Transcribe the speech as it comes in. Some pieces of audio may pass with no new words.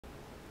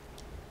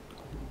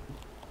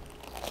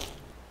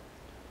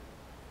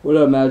What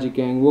up, Magic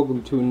Gang?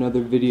 Welcome to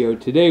another video.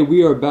 Today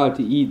we are about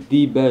to eat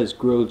the best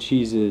grilled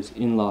cheeses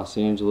in Los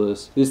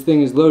Angeles. This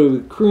thing is loaded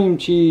with cream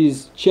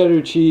cheese,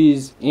 cheddar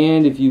cheese,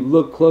 and if you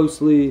look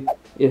closely,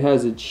 it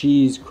has a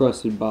cheese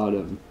crusted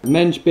bottom.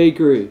 Mensch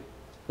Bakery,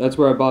 that's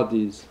where I bought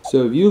these.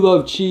 So if you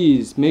love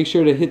cheese, make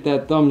sure to hit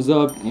that thumbs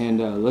up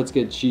and let's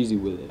get cheesy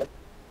with it.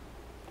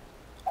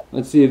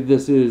 Let's see if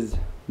this is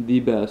the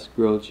best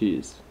grilled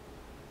cheese.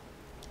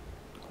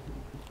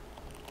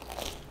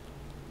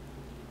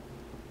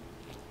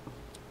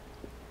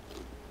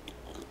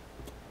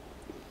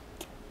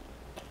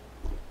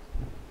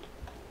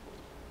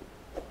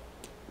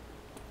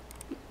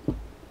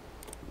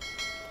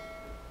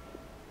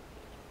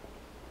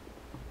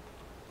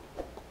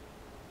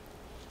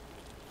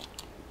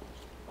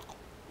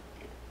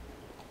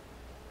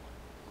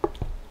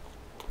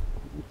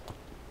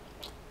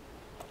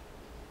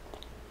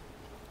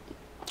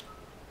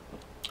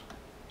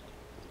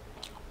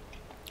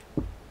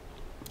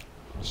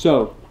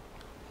 So,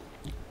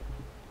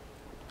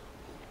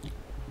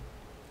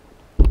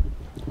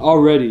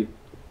 already,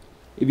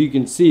 if you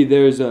can see,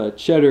 there's a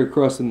cheddar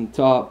crust on the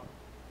top.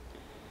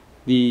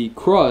 The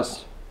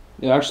crust,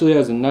 it actually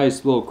has a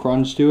nice little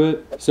crunch to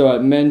it. So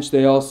at Mensch,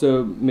 they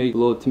also make a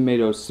little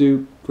tomato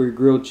soup for your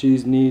grilled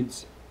cheese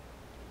needs.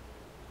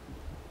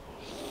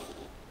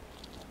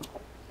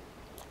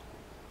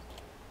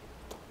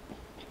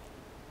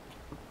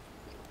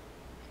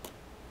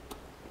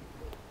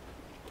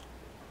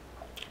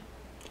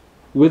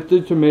 With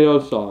the tomato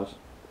sauce.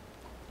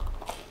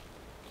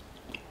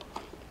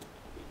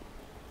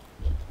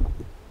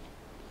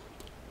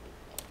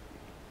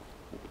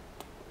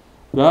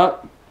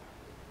 That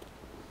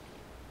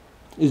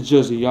is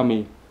just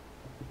yummy.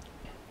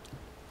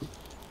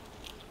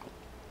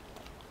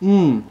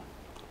 Look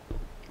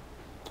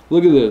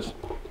at this.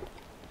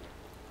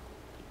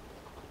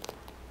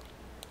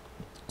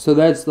 So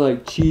that's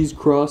like cheese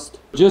crust.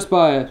 Just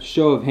by a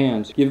show of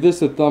hands, give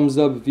this a thumbs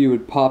up if you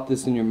would pop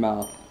this in your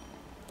mouth.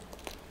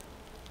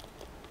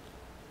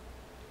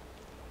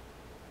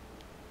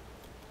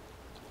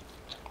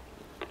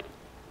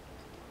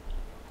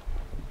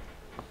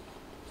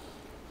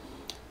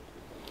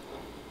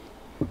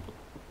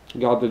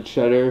 Got the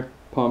cheddar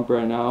pump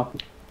right now.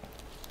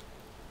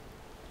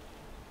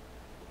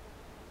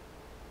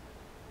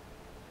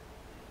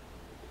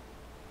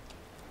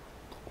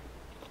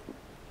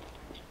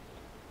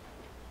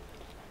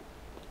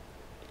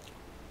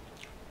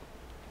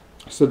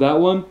 So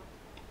that one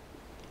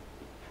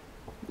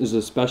is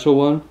a special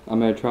one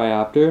I'm going to try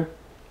after.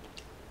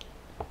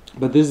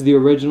 But this is the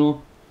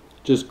original.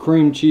 Just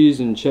cream cheese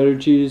and cheddar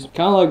cheese.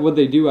 Kind of like what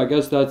they do. I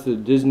guess that's the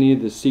Disney,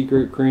 the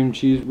secret cream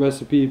cheese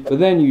recipe. But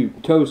then you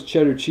toast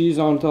cheddar cheese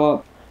on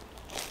top.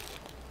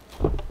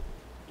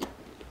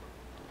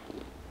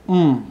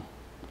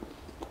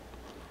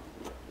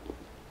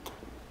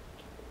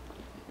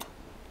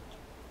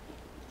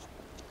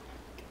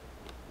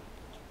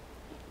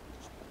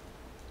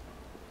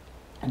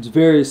 It's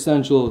very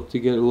essential to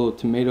get a little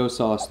tomato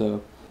sauce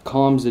though.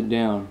 Calms it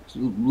down,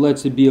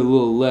 lets it be a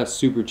little less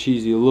super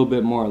cheesy, a little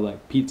bit more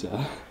like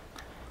pizza.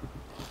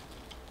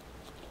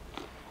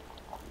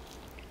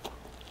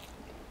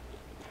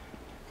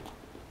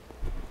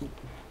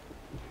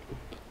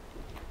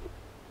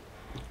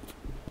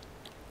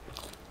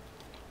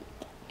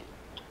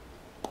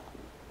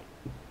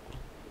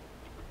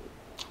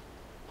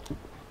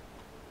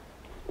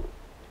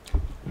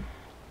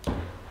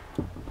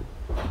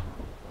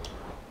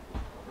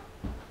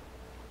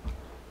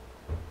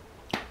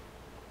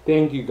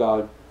 Thank you,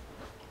 God.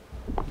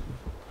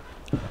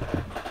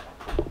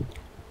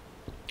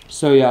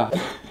 So yeah,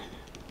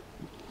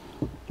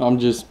 I'm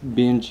just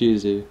being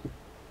cheesy.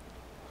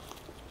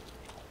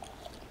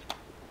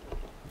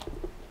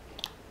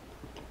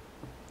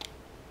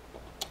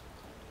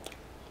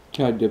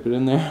 Can I dip it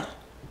in there?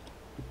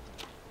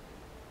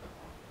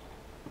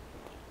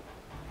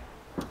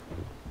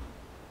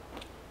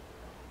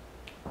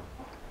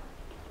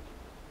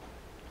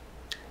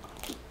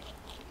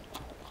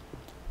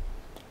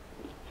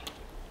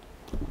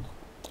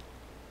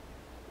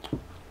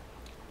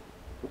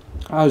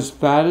 As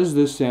fat as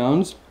this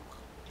sounds,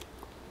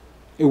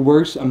 it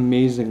works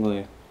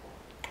amazingly.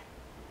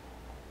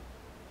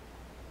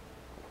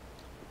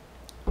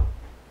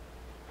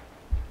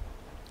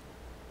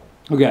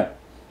 Okay,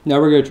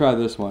 now we're gonna try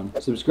this one.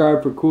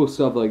 Subscribe for cool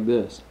stuff like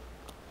this.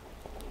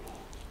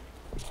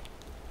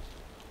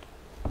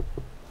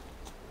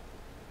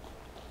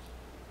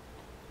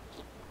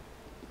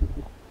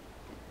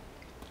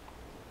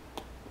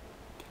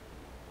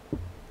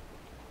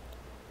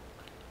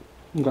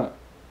 Okay.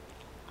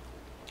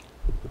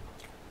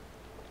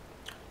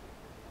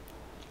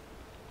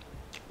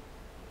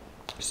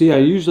 See, I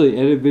usually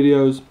edit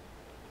videos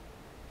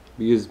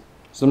because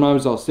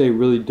sometimes I'll say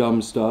really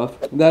dumb stuff.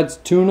 That's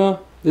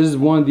tuna. This is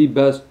one of the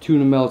best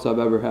tuna melts I've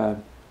ever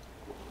had.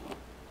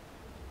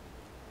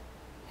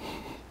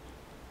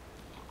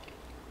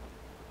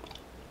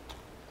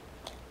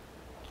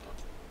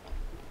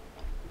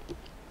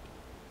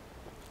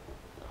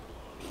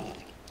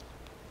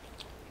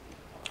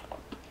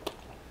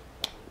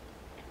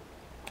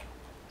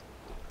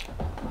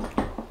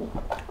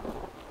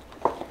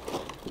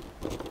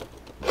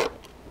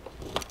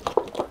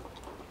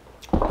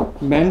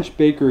 Mensch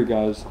Bakery,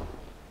 guys.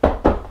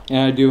 And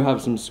I do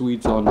have some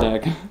sweets on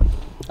deck.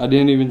 I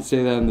didn't even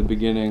say that in the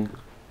beginning.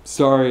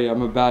 Sorry,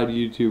 I'm a bad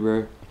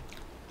YouTuber.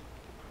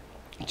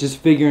 Just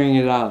figuring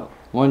it out,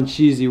 one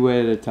cheesy way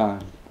at a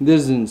time.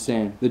 This is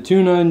insane. The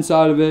tuna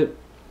inside of it,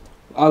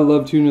 I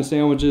love tuna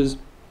sandwiches.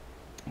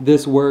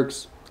 This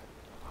works.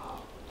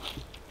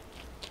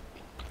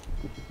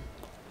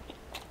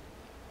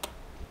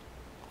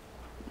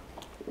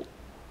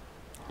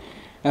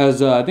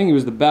 As I think it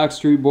was the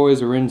Backstreet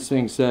Boys or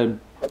NSYNC said,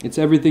 it's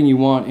everything you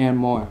want and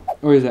more.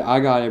 Or is it, I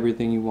got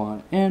everything you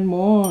want and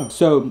more.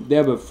 So they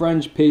have a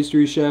French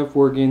pastry chef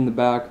working in the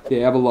back. They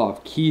have a lot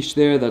of quiche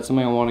there. That's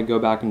something I want to go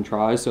back and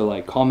try. So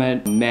like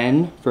comment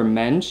men for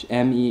Mensch,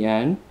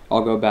 M-E-N.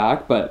 I'll go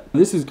back. But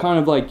this is kind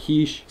of like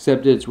quiche,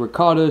 except it's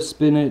ricotta,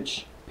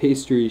 spinach,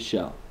 pastry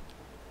shell.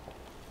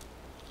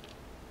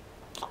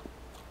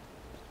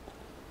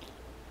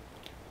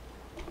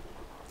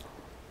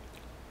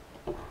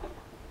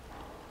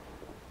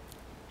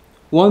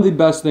 One of the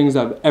best things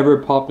I've ever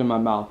popped in my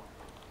mouth.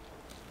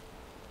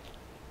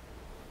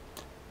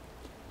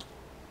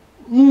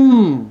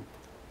 Mmm.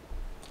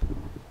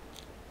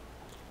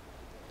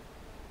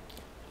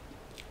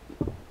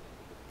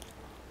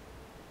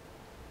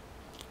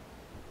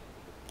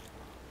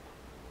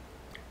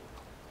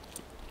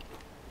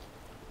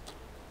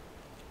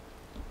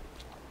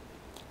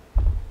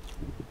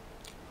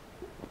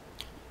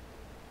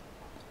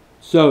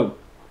 So,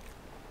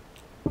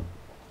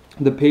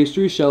 the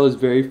pastry shell is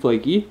very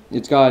flaky.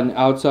 It's got an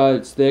outside,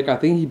 it's thick. I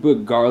think he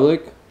put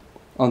garlic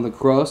on the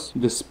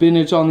crust. The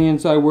spinach on the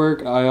inside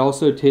work. I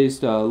also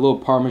taste a little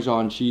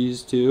Parmesan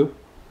cheese too.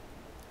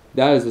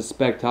 That is a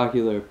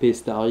spectacular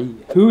pastry.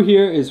 Who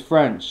here is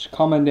French?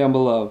 Comment down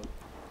below.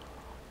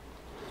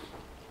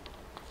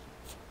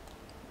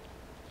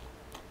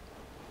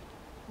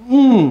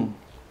 Mmm.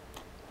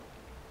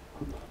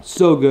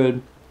 So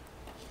good.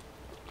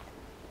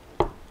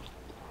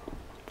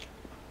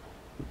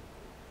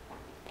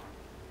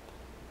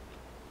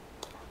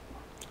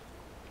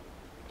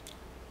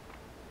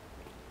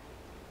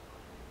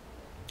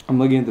 I'm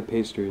looking at the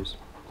pastries.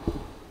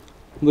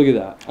 Look at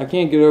that. I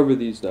can't get over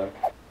these though.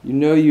 You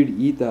know you'd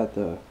eat that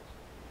though.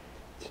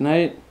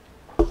 Tonight,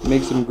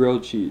 make some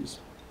grilled cheese.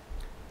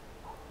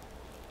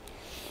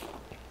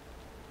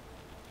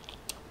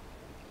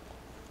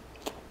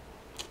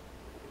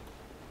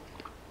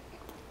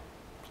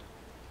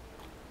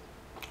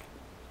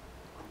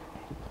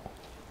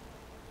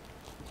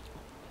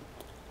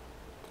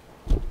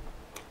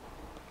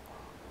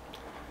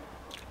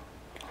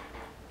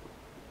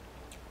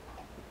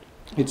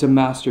 It's a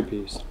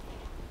masterpiece.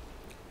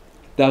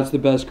 That's the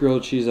best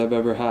grilled cheese I've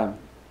ever had.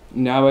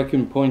 Now I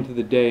can point to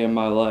the day in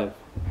my life.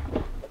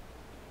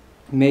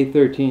 May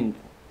 13th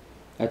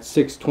at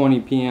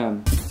 6:20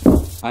 p.m.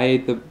 I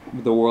ate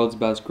the world's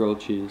best grilled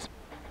cheese.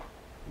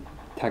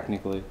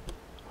 Technically.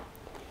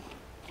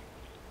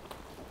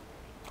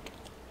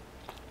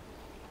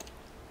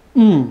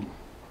 Mmm.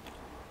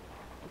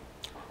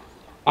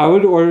 I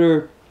would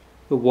order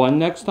the one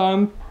next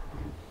time.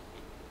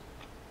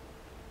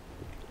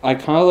 I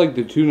kind of like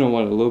the tuna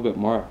one a little bit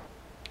more.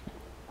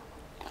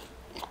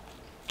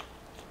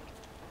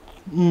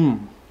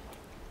 Mmm.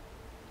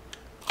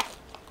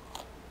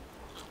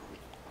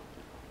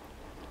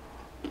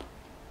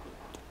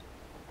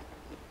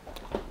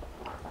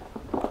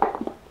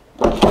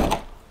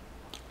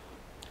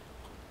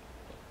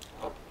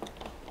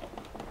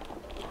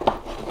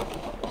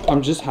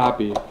 I'm just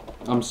happy.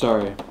 I'm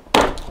sorry.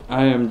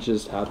 I am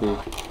just happy.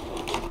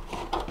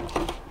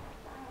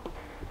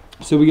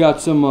 So we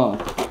got some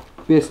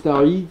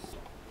Pastries.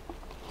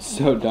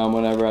 So dumb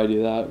whenever I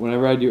do that.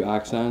 Whenever I do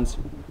accents,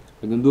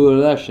 I can do a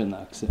Russian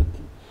accent,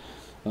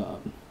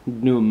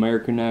 new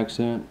American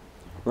accent.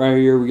 Right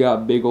here we got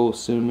a big old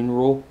cinnamon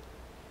roll.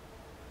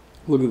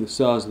 Look at the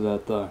size of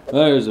that thing.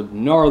 That is a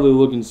gnarly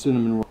looking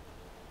cinnamon roll.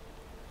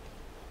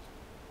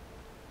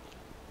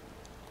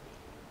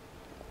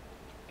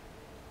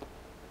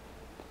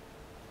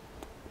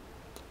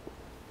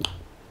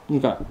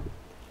 Okay.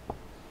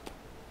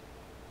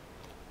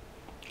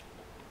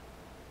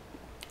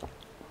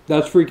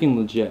 That's freaking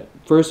legit.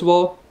 First of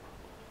all,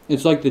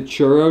 it's like the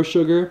churro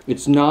sugar.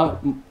 It's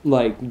not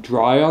like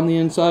dry on the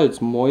inside, it's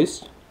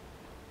moist.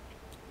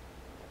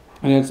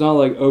 And it's not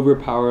like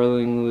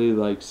overpoweringly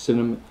like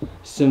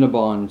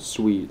Cinnabon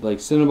sweet. Like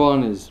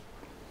Cinnabon is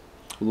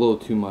a little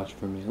too much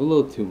for me, a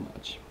little too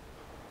much.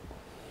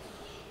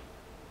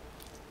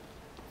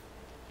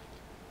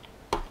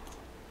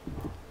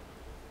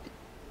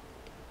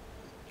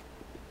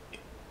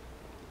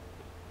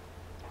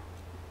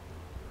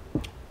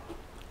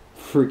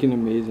 Freaking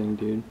amazing,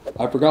 dude.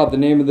 I forgot the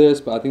name of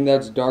this, but I think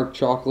that's dark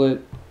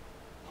chocolate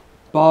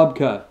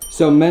babka.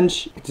 So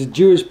Mensch, it's a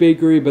Jewish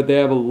bakery, but they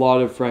have a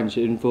lot of French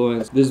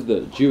influence. This is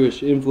the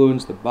Jewish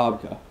influence, the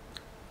babka.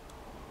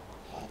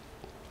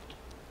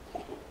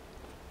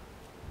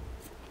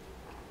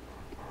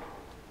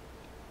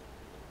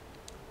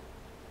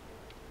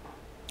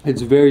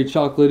 It's very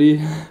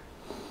chocolatey,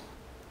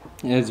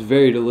 and it's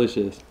very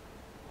delicious.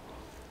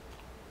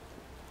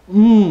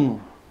 Mmm.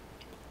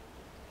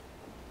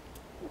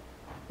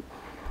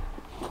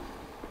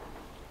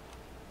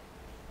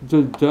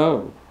 The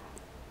dough.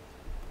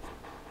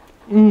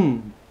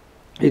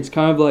 It's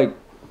kind of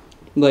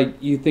like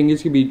you think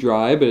it's gonna be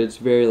dry, but it's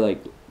very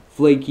like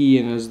flaky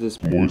and has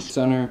this moist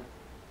center.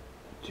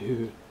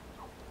 Dude.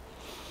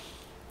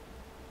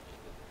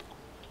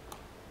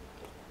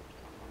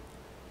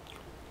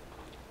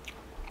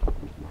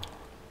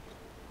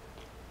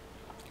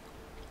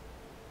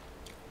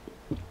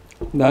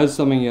 That is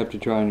something you have to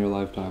try in your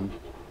lifetime.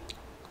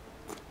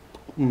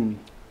 I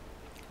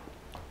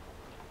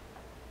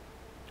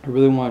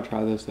really want to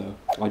try this though.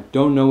 I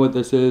don't know what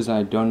this is, and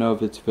I don't know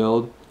if it's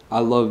filled. I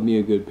love me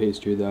a good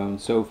pastry though,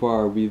 and so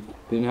far we've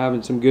been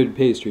having some good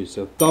pastries,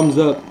 so thumbs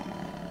up.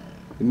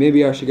 And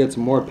maybe I should get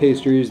some more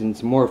pastries and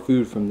some more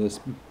food from this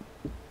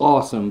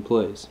awesome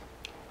place.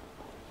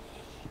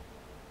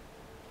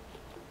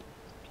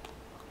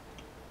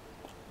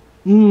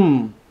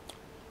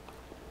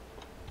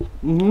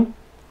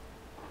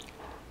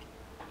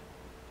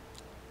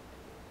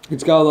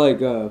 It's got like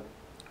kind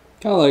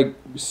of like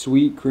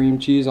sweet cream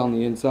cheese on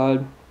the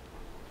inside,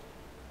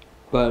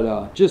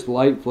 but just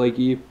light,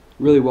 flaky,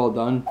 really well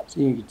done.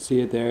 So you can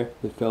see it there,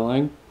 the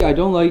filling. I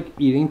don't like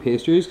eating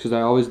pastries because I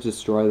always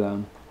destroy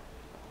them.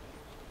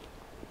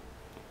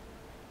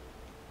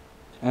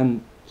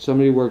 And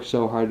somebody worked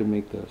so hard to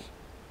make this.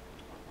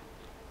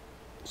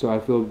 So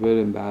I feel good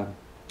and bad.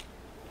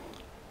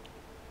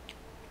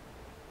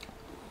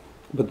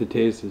 But the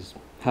taste is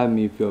having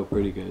me feel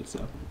pretty good,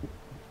 so.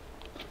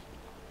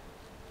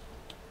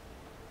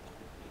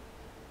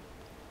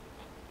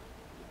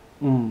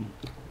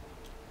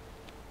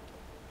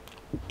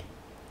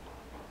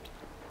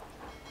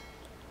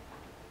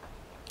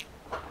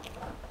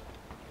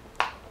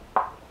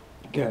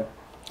 Okay,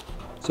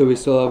 so we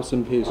still have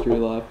some pastry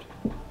left.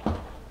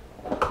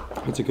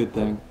 It's a good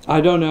thing. I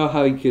don't know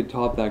how you could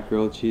top that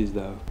grilled cheese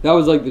though. That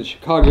was like the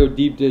Chicago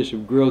deep dish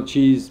of grilled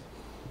cheese,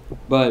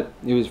 but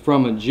it was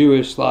from a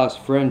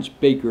Jewish/French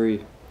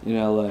bakery in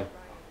LA.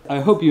 I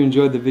hope you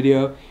enjoyed the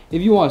video.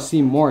 If you want to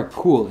see more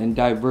cool and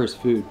diverse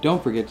food,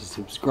 don't forget to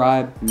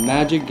subscribe.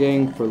 Magic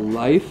Gang for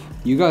life.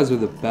 You guys are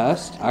the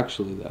best.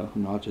 Actually though,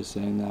 I'm not just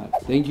saying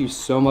that. Thank you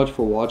so much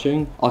for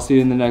watching. I'll see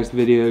you in the next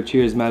video.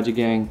 Cheers, Magic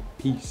Gang.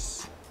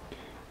 Peace.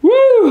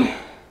 Woo!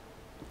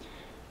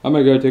 I'm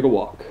gonna go take a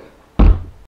walk.